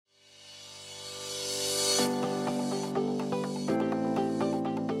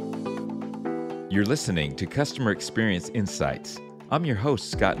You're listening to Customer Experience Insights. I'm your host,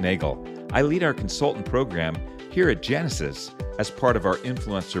 Scott Nagel. I lead our consultant program here at Genesys as part of our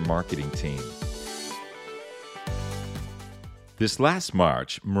influencer marketing team. This last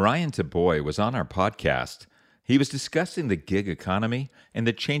March, Marian Taboy was on our podcast. He was discussing the gig economy and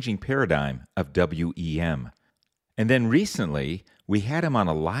the changing paradigm of WEM. And then recently, we had him on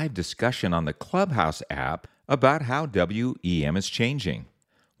a live discussion on the Clubhouse app about how WEM is changing.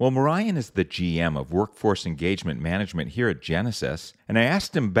 Well, Marian is the GM of Workforce Engagement Management here at Genesys, and I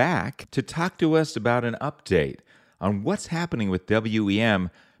asked him back to talk to us about an update on what's happening with WEM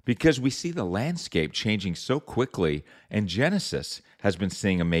because we see the landscape changing so quickly, and Genesys has been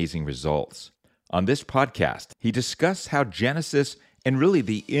seeing amazing results. On this podcast, he discussed how Genesys and really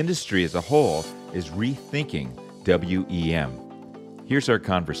the industry as a whole is rethinking WEM. Here's our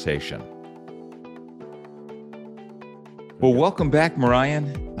conversation. Well, welcome back,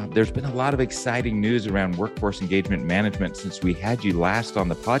 Marian. There's been a lot of exciting news around workforce engagement management since we had you last on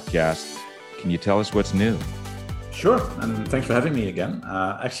the podcast. Can you tell us what's new? Sure, and thanks for having me again.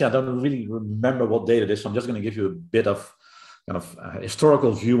 Actually, I don't really remember what date it is, so I'm just going to give you a bit of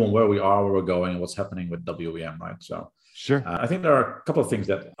historical view on where we are, where we're going, and what's happening with WEM, right? So, sure. I think there are a couple of things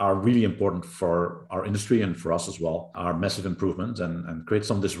that are really important for our industry and for us as well, are massive improvements and create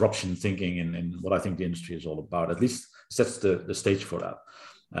some disruption thinking in what I think the industry is all about. At least sets the stage for that.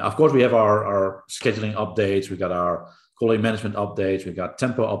 Of course, we have our scheduling updates, we got our quality management updates, we got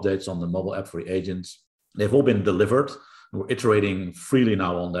tempo updates on the mobile app for the agents. They've all been delivered. We're iterating freely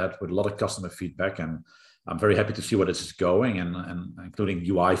now on that with a lot of customer feedback, and I'm very happy to see where this is going, and including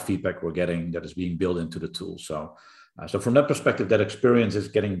UI feedback we're getting that is being built into the tool. So from that perspective, that experience is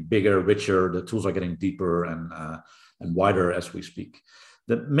getting bigger, richer. The tools are getting deeper and wider as we speak.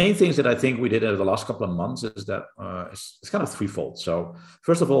 The main things that I think we did over the last couple of months is that it's kind of threefold. So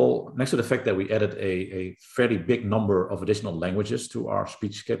first of all, next to the fact that we added a fairly big number of additional languages to our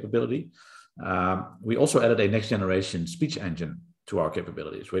speech capability, we also added a next generation speech engine to our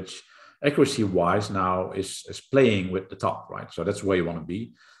capabilities, which accuracy-wise now is playing with the top, right? So that's where you want to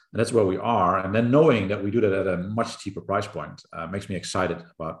be. And that's where we are. And then knowing that we do that at a much cheaper price point makes me excited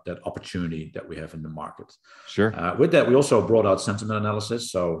about that opportunity that we have in the market. Sure. With that, we also brought out sentiment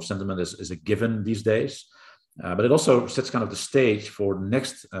analysis. So sentiment is a given these days, but it also sets kind of the stage for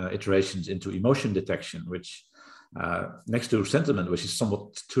next iterations into emotion detection, which next to sentiment, which is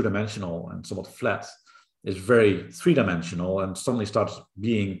somewhat two-dimensional and somewhat flat, is very three-dimensional and suddenly starts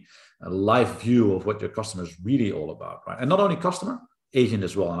being a live view of what your customer is really all about, right? And not only customer, agent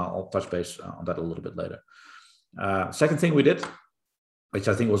as well, and I'll touch base on that a little bit later. Second thing we did, which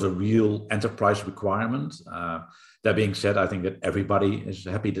I think was a real enterprise requirement. That being said, I think that everybody is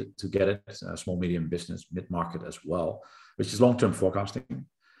happy to get it, small, medium business, mid-market as well, which is long-term forecasting.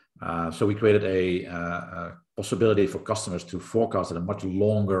 So we created a possibility for customers to forecast at a much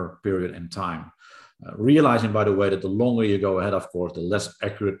longer period in time. Realizing, by the way, that the longer you go ahead, of course, the less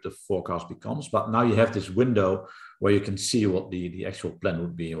accurate the forecast becomes. But now you have this window where you can see what the actual plan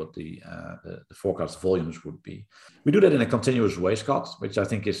would be, what the forecast volumes would be. We do that in a continuous way, Scott, which I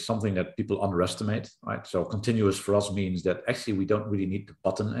think is something that people underestimate, right? So continuous for us means that actually we don't really need the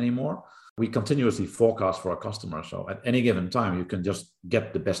button anymore. We continuously forecast for our customers. So at any given time, you can just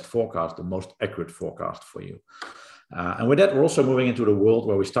get the best forecast, the most accurate forecast for you. And with that, we're also moving into the world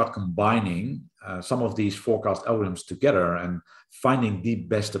where we start combining some of these forecast algorithms together and finding the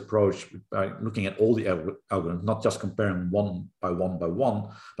best approach by looking at all the algorithms, not just comparing one by one,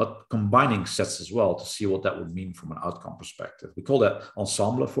 but combining sets as well to see what that would mean from an outcome perspective. We call that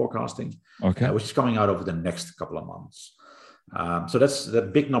ensemble forecasting, which is coming out over the next couple of months. So that's the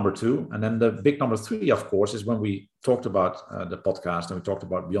big number two. And then the big number three, of course, is when we talked about the podcast and we talked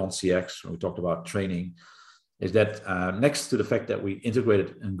about Beyond CX, and we talked about training, is that next to the fact that we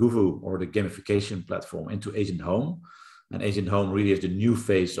integrated Nguvu, or the gamification platform, into Agent Home, and Agent Home really is the new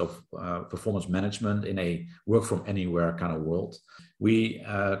phase of performance management in a work from anywhere kind of world. We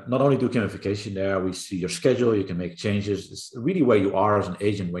not only do gamification there, we see your schedule, you can make changes. It's really where you are as an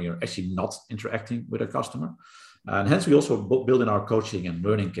agent when you're actually not interacting with a customer. And hence we also build in our coaching and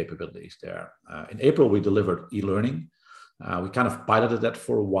learning capabilities there. In April, we delivered e-learning. We kind of piloted that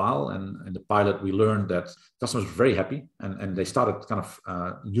for a while, and in the pilot, we learned that customers were very happy, and they started kind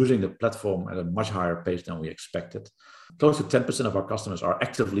of using the platform at a much higher pace than we expected. Close to 10% of our customers are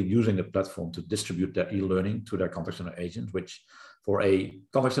actively using the platform to distribute their e-learning to their contact center agents, which for a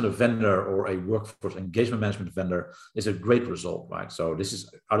contact center vendor or a workforce engagement management vendor is a great result, right? So this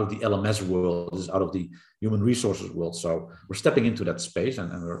is out of the LMS world, this is out of the human resources world. So we're stepping into that space,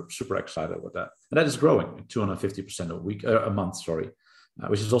 and we're super excited with that. And that is growing 250% a month,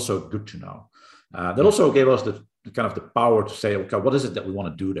 which is also good to know. That also gave us the kind of the power to say, okay, what is it that we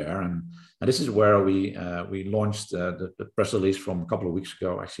want to do there? And this is where we launched the press release from a couple of weeks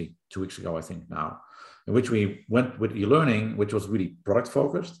ago, actually 2 weeks ago, I think now, in which we went with e-learning, which was really product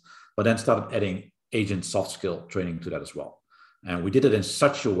focused, but then started adding agent soft skill training to that as well. And we did it in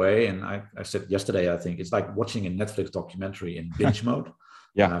such a way, and I said yesterday, I think it's like watching a Netflix documentary in binge mode.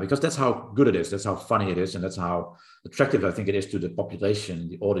 Yeah. Because that's how good it is. That's how funny it is. And that's how attractive I think it is to the population,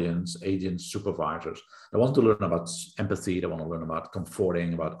 the audience, agents, supervisors. They want to learn about empathy. They want to learn about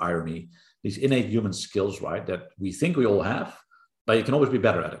comforting, about irony, these innate human skills, right, that we think we all have, but you can always be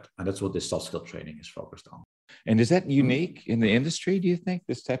better at it. And that's what this soft skill training is focused on. And is that unique in the industry, do you think,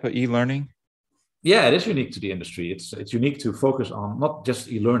 this type of e-learning? Yeah, it is unique to the industry. It's unique to focus on not just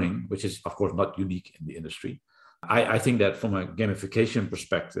e-learning, which is, of course, not unique in the industry. I think that from a gamification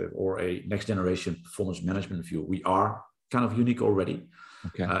perspective or a next generation performance management view, we are kind of unique already.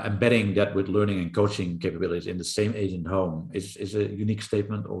 Okay. Embedding that with learning and coaching capabilities in the same agent home is a unique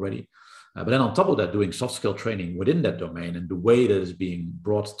statement already. But then on top of that, doing soft skill training within that domain and the way that is being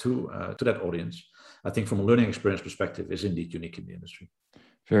brought to that audience, I think from a learning experience perspective is indeed unique in the industry.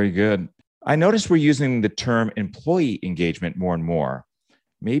 Very good. I noticed we're using the term employee engagement more and more,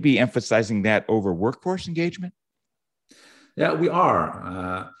 maybe emphasizing that over workforce engagement. Yeah, we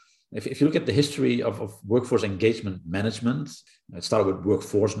are. If you look at the history of workforce engagement management, it started with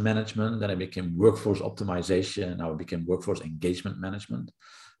workforce management, then it became workforce optimization, now it became workforce engagement management.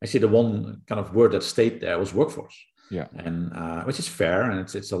 Actually, the one kind of word that stayed there was workforce. Yeah, and which is fair, and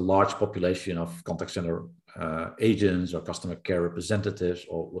it's a large population of contact center agents or customer care representatives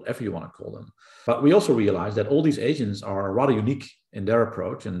or whatever you want to call them. But we also realize that all these agents are rather unique in their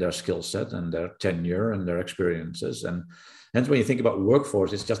approach and their skill set and their tenure and their experiences. And hence, when you think about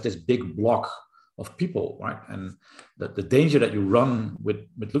workforce, it's just this big block of people, right? And the danger that you run with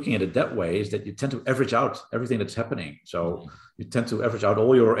looking at it that way is that you tend to average out everything that's happening. So you tend to average out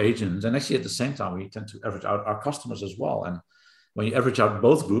all your agents, and actually at the same time, we tend to average out our customers as well. And when you average out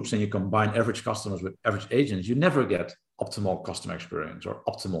both groups and you combine average customers with average agents, you never get optimal customer experience or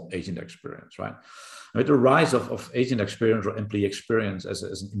optimal agent experience, right? With the rise of agent experience or employee experience as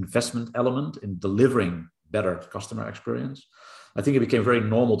an investment element in delivering better customer experience, I think it became very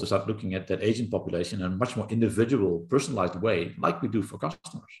normal to start looking at that agent population in a much more individual, personalized way, like we do for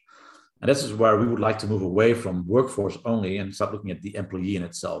customers. And this is where we would like to move away from workforce only and start looking at the employee in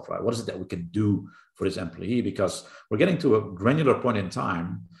itself, right? What is it that we can do for this employee? Because we're getting to a granular point in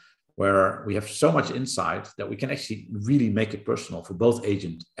time where we have so much insight that we can actually really make it personal for both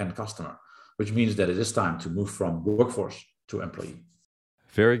agent and customer, which means that it is time to move from workforce to employee.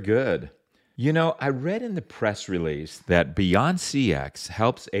 Very good. You know, I read in the press release that Beyond CX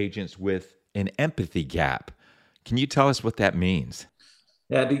helps agents with an empathy gap. Can you tell us what that means?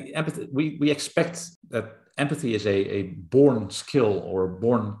 Yeah, the empathy, we expect that empathy is a born skill or a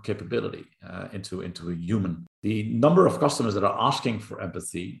born capability into a human. The number of customers that are asking for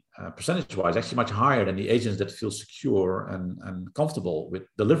empathy, percentage-wise, actually much higher than the agents that feel secure and comfortable with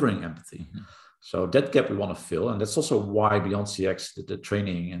delivering empathy. Mm-hmm. So that gap we want to fill. And that's also why Beyond CX, the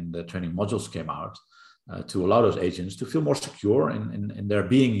training and the training modules came out to allow those agents to feel more secure in their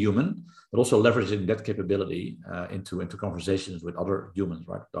being human, but also leveraging that capability into conversations with other humans,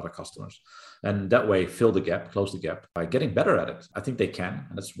 right, other customers. And that way, fill the gap, close the gap by getting better at it. I think they can.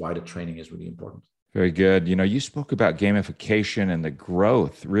 And that's why the training is really important. Very good. You know, you spoke about gamification and the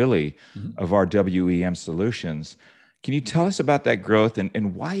growth, really, of our WEM solutions. Can you tell us about that growth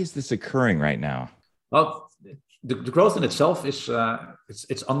and why is this occurring right now? Well, the growth in itself is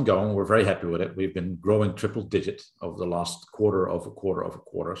it's ongoing. We're very happy with it. We've been growing triple digit over the last quarter over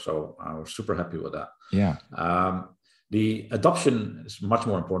quarter. So we're super happy with that. Yeah. The adoption is much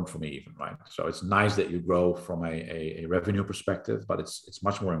more important for me even, right? So it's nice that you grow from a revenue perspective, but it's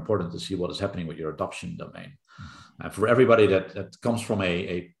much more important to see what is happening with your adoption domain. For everybody that comes from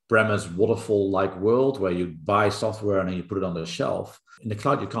a premise waterfall-like world where you buy software and then you put it on the shelf, in the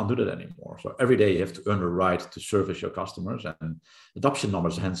cloud, you can't do that anymore. So every day you have to earn the right to service your customers, and adoption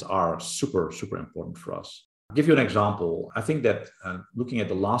numbers hence are super, super important for us. I'll give you an example. I think that looking at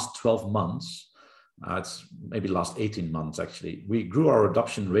the last 12 months, it's maybe the last 18 months actually, we grew our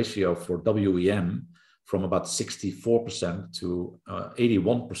adoption ratio for WEM from about 64% to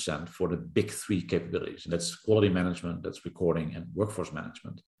 81% for the big three capabilities. And that's quality management, that's recording, and workforce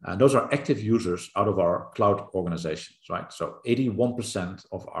management. And those are active users out of our cloud organizations, right? So 81%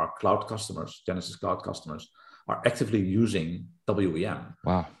 of our cloud customers, Genesys Cloud customers, are actively using WEM,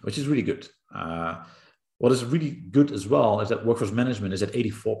 wow, which is really good. What is really good as well is that workforce management is at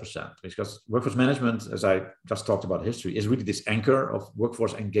 84%, because workforce management, as I just talked about history, is really this anchor of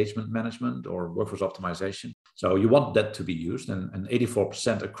workforce engagement management or workforce optimization. So you want that to be used, and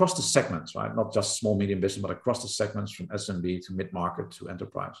 84% across the segments, right? Not just small, medium business, but across the segments from SMB to mid-market to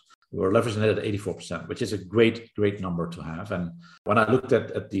enterprise. We're leveraging it at 84%, which is a great number to have. And when I looked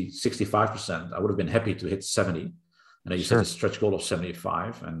at the 65%, I would have been happy to hit 70. And you set a stretch goal of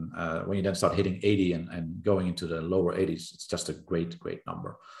 75. And when you then start hitting 80 and going into the lower 80s, it's just a great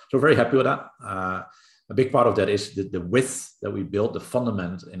number. So we're very happy with that. A big part of that is the width that we built, the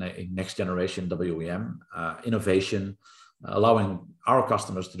fundament in a next generation WEM, innovation, allowing our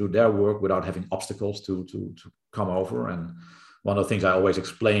customers to do their work without having obstacles to come over. And one of the things I always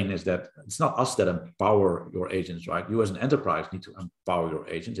explain is that it's not us that empower your agents, right? You as an enterprise need to empower your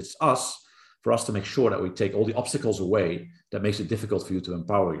agents. It's for us to make sure that we take all the obstacles away that makes it difficult for you to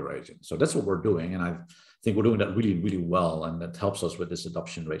empower your agent. So that's what we're doing. And I think we're doing that really well. And that helps us with this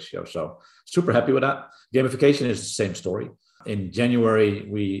adoption ratio. So super happy with that. Gamification is the same story. In January,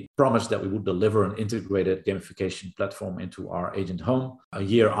 we promised that we would deliver an integrated gamification platform into our agent home a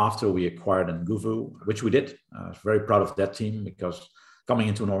year after we acquired Nguvu, which we did. I was very proud of that team, because coming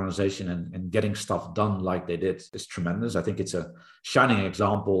into an organization and getting stuff done like they did is tremendous. I think it's a shining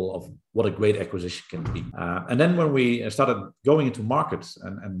example of what a great acquisition can be. And then when we started going into markets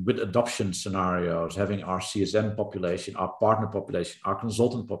and with adoption scenarios, having our CSM population, our partner population, our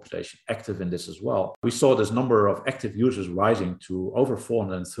consultant population active in this as well, we saw this number of active users rising to over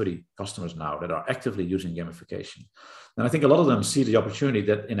 430 customers now that are actively using gamification. And I think a lot of them see the opportunity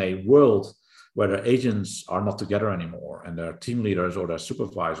that in a world where their agents are not together anymore and their team leaders or their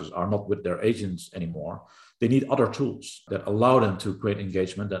supervisors are not with their agents anymore, they need other tools that allow them to create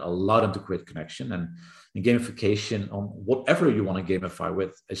engagement, that allow them to create connection. And gamification on whatever you want to gamify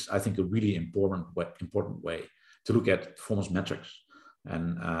with is, I think, a really important way to look at performance metrics.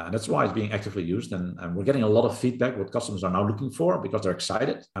 And that's why it's being actively used. And we're getting a lot of feedback what customers are now looking for, because they're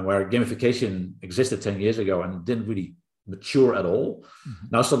excited. And where gamification existed 10 years ago and didn't really mature at all. Mm-hmm.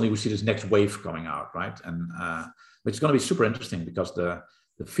 Now suddenly we see this next wave coming out, right? And it's going to be super interesting, because the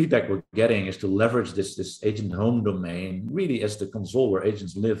feedback we're getting is to leverage this agent home domain really as the console where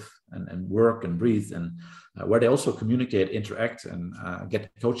agents live and work and breathe, and where they also communicate, interact, and get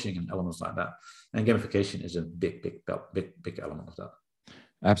coaching and elements like that. And gamification is a big element of that.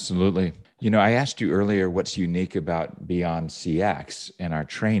 Absolutely. I asked you earlier what's unique about Beyond CX and our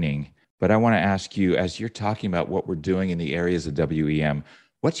training. But I want to ask you, as you're talking about what we're doing in the areas of WEM,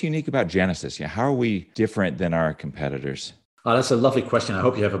 what's unique about Genesys? How are we different than our competitors? That's a lovely question. I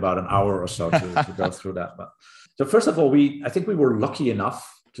hope you have about an hour or so to go through that. So first of all, I think we were lucky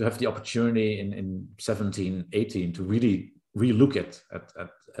enough to have the opportunity in 17, 18 to really relook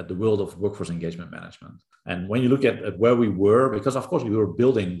at the world of workforce engagement management. And when you look at where we were, because of course we were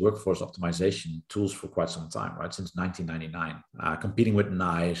building workforce optimization tools for quite some time, right? Since 1999, competing with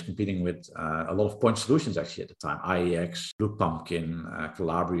NICE, competing with a lot of point solutions actually at the time, IEX, Blue Pumpkin,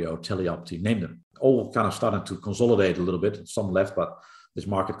 Calabrio, Teleopti, name them. All kind of starting to consolidate a little bit. Some left, but this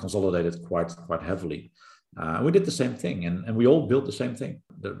market consolidated quite heavily. We did the same thing, and we all built the same thing.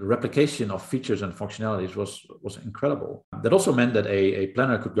 The replication of features and functionalities was incredible. That also meant that a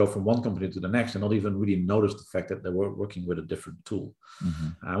planner could go from one company to the next and not even really notice the fact that they were working with a different tool.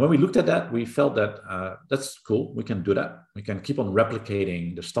 Mm-hmm. When we looked at that, we felt that that's cool. We can do that. We can keep on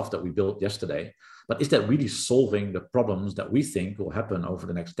replicating the stuff that we built yesterday. But is that really solving the problems that we think will happen over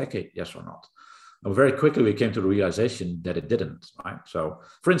the next decade? Yes or not? And very quickly, we came to the realization that it didn't, right? So,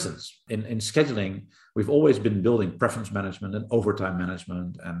 for instance, in scheduling, we've always been building preference management and overtime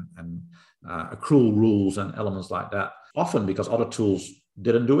management and accrual rules and elements like that. Often because other tools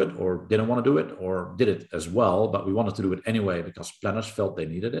didn't do it or didn't want to do it or did it as well, but we wanted to do it anyway because planners felt they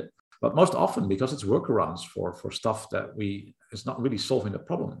needed it. But most often because it's workarounds for stuff that it's not really solving the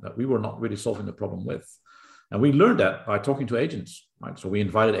problem, that we were not really solving the problem with. And we learned that by talking to agents, right? So we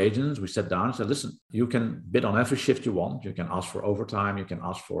invited agents, we sat down and said, listen, you can bid on every shift you want. You can ask for overtime, you can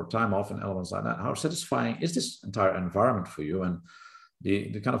ask for time off and elements like that. How satisfying is this entire environment for you? And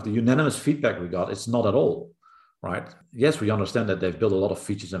the kind of the unanimous feedback we got, it's not at all, right? Yes, we understand that they've built a lot of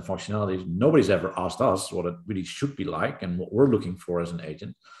features and functionalities. Nobody's ever asked us what it really should be like and what we're looking for as an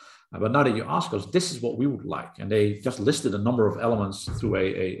agent. But now that you ask us, this is what we would like. And they just listed a number of elements through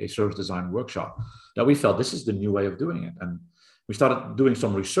a service design workshop that we felt this is the new way of doing it. And we started doing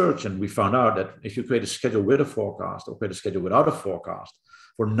some research and we found out that if you create a schedule with a forecast or create a schedule without a forecast,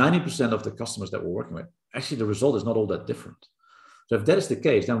 for 90% of the customers that we're working with, actually the result is not all that different. So if that is the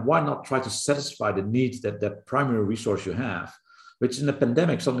case, then why not try to satisfy the needs that primary resource you have which in the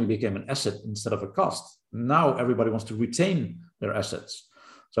pandemic suddenly became an asset instead of a cost. Now everybody wants to retain their assets.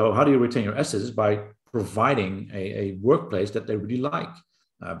 So how do you retain your assets? Is by providing a workplace that they really like,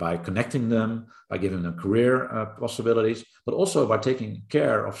 by connecting them, by giving them career possibilities, but also by taking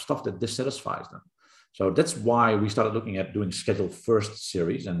care of stuff that dissatisfies them. So that's why we started looking at doing Schedule First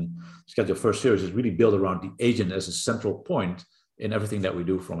series, and Schedule First series is really built around the agent as a central point in everything that we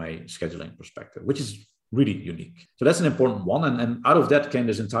do from a scheduling perspective, which is really unique. So that's an important one. And out of that came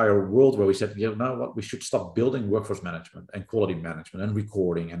this entire world where we said, you know what, we should stop building workforce management and quality management and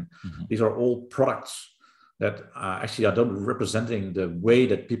recording. And these are all products that actually are not representing the way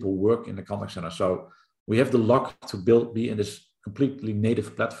that people work in the contact center. So we have the luck to be in this completely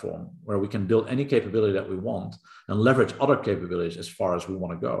native platform where we can build any capability that we want and leverage other capabilities as far as we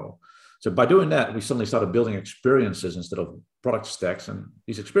want to go. So by doing that, we suddenly started building experiences instead of product stacks. And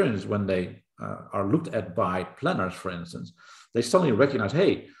these experiences, when they are looked at by planners, for instance, they suddenly recognize,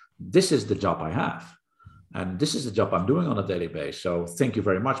 hey, this is the job I have. And this is the job I'm doing on a daily basis. So thank you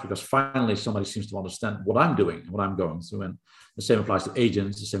very much, because finally somebody seems to understand what I'm doing, what I'm going through. And the same applies to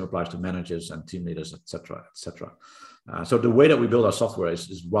agents, the same applies to managers and team leaders, et cetera, et cetera. So the way that we build our software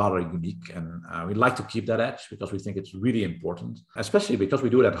is rather unique, and we like to keep that edge because we think it's really important, especially because we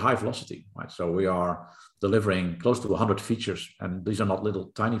do it at high velocity, right? So we are delivering close to 100 features, and these are not little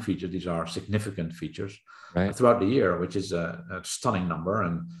tiny features, these are significant features throughout the year, which is a stunning number.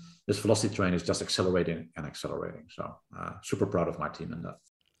 And this velocity train is just accelerating and accelerating. So super proud of my team in that.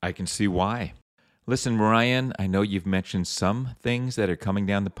 I can see why. Listen, Marian, I know you've mentioned some things that are coming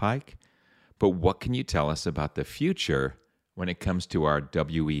down the pike, but what can you tell us about the future when it comes to our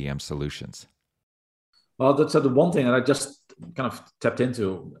WEM solutions? Well, that's the one thing that I just kind of tapped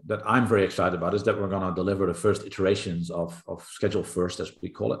into that I'm very excited about is that we're going to deliver the first iterations of Schedule First, as we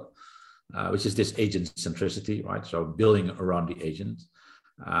call it, which is this agent centricity, right? So building around the agent.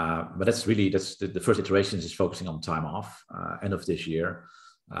 But that's the first iterations is focusing on time off, end of this year.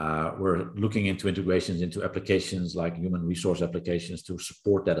 We're looking into integrations into applications like human resource applications to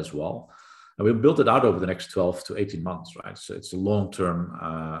support that as well. And we'll build it out over the next 12 to 18 months, right? So it's a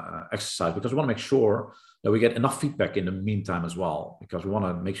long-term exercise because we want to make sure that we get enough feedback in the meantime as well, because we want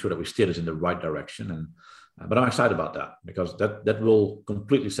to make sure that we steer this in the right direction. And but I'm excited about that because that will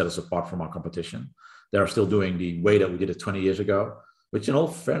completely set us apart from our competition. They're still doing the way that we did it 20 years ago, which in all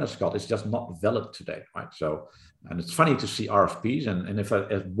fairness, Scott, is just not valid today, right? So, and it's funny to see RFPs, and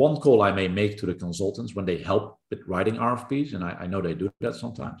if one call I may make to the consultants when they help with writing RFPs, and I know they do that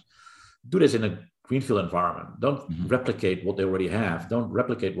sometimes, do this in a greenfield environment. Don't replicate what they already have. Don't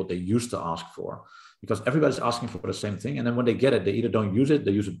replicate what they used to ask for, because everybody's asking for the same thing. And then when they get it, they either don't use it,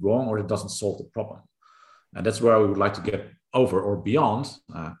 they use it wrong, or it doesn't solve the problem. And that's where we would like to get over or beyond,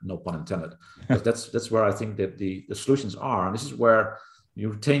 no pun intended. But that's where I think that the solutions are. And this is where you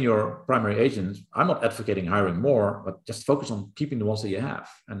retain your primary agents. I'm not advocating hiring more, but just focus on keeping the ones that you have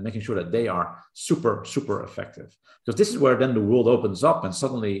and making sure that they are super, super effective. Because this is where then the world opens up, and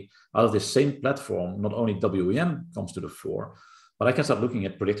suddenly out of this same platform, not only WEM comes to the fore, but I can start looking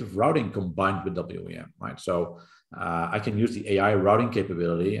at predictive routing combined with WEM, right? So I can use the AI routing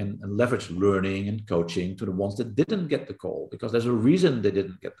capability and leverage learning and coaching to the ones that didn't get the call, because there's a reason they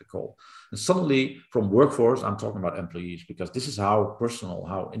didn't get the call. And suddenly from workforce, I'm talking about employees, because this is how personal,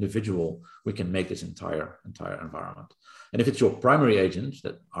 how individual we can make this entire environment. And if it's your primary agents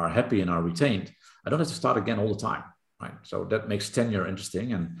that are happy and are retained, I don't have to start again all the time, right? So that makes tenure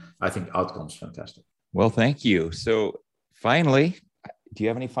interesting, and I think outcomes fantastic. Well, thank you. So finally, do you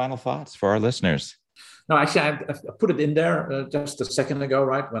have any final thoughts for our listeners? No, actually, I put it in there just a second ago,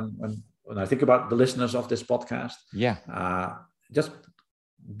 right? When I think about the listeners of this podcast, just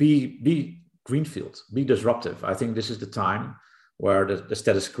be greenfield, be disruptive. I think this is the time where the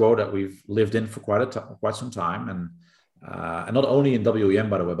status quo that we've lived in for quite some time, and not only in WEM,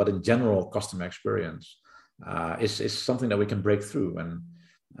 by the way, but in general customer experience, is something that we can break through.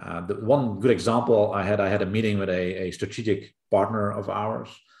 And the one good example I had a meeting with a strategic partner of ours.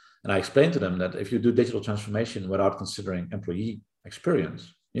 And I explained to them that if you do digital transformation without considering employee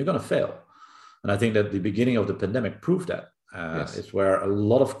experience, you're going to fail. And I think that the beginning of the pandemic proved that. It's where a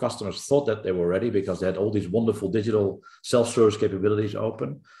lot of customers thought that they were ready because they had all these wonderful digital self-service capabilities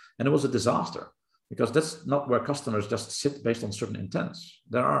open. And it was a disaster, because that's not where customers just sit based on certain intents.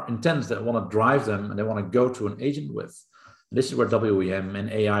 There are intents that want to drive them and they want to go to an agent with. This is where WEM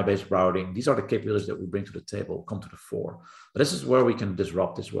and AI-based routing, these are the capabilities that we bring to the table, come to the fore. But this is where we can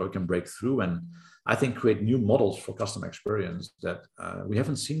disrupt, this is where we can break through, and I think create new models for customer experience that we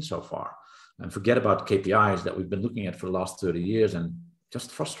haven't seen so far. And forget about KPIs that we've been looking at for the last 30 years and just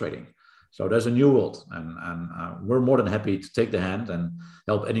frustrating. So there's a new world, and we're more than happy to take the hand and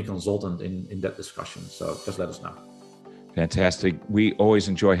help any consultant in that discussion. So just let us know. Fantastic. We always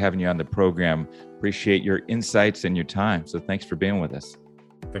enjoy having you on the program. Appreciate your insights and your time. So thanks for being with us.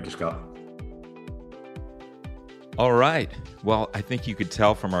 Thank you, Scott. All right. Well, I think you could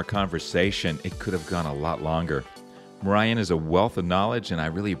tell from our conversation, it could have gone a lot longer. Marian is a wealth of knowledge, and I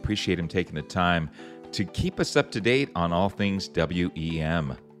really appreciate him taking the time to keep us up to date on all things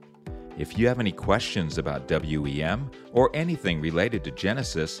WEM. If you have any questions about WEM or anything related to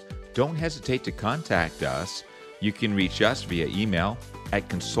Genesys, don't hesitate to contact us. You can reach us via email at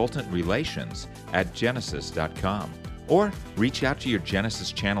consultantrelations@genesys.com or reach out to your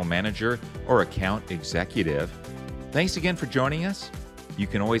Genesys channel manager or account executive. Thanks again for joining us. You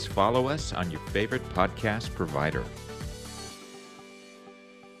can always follow us on your favorite podcast provider.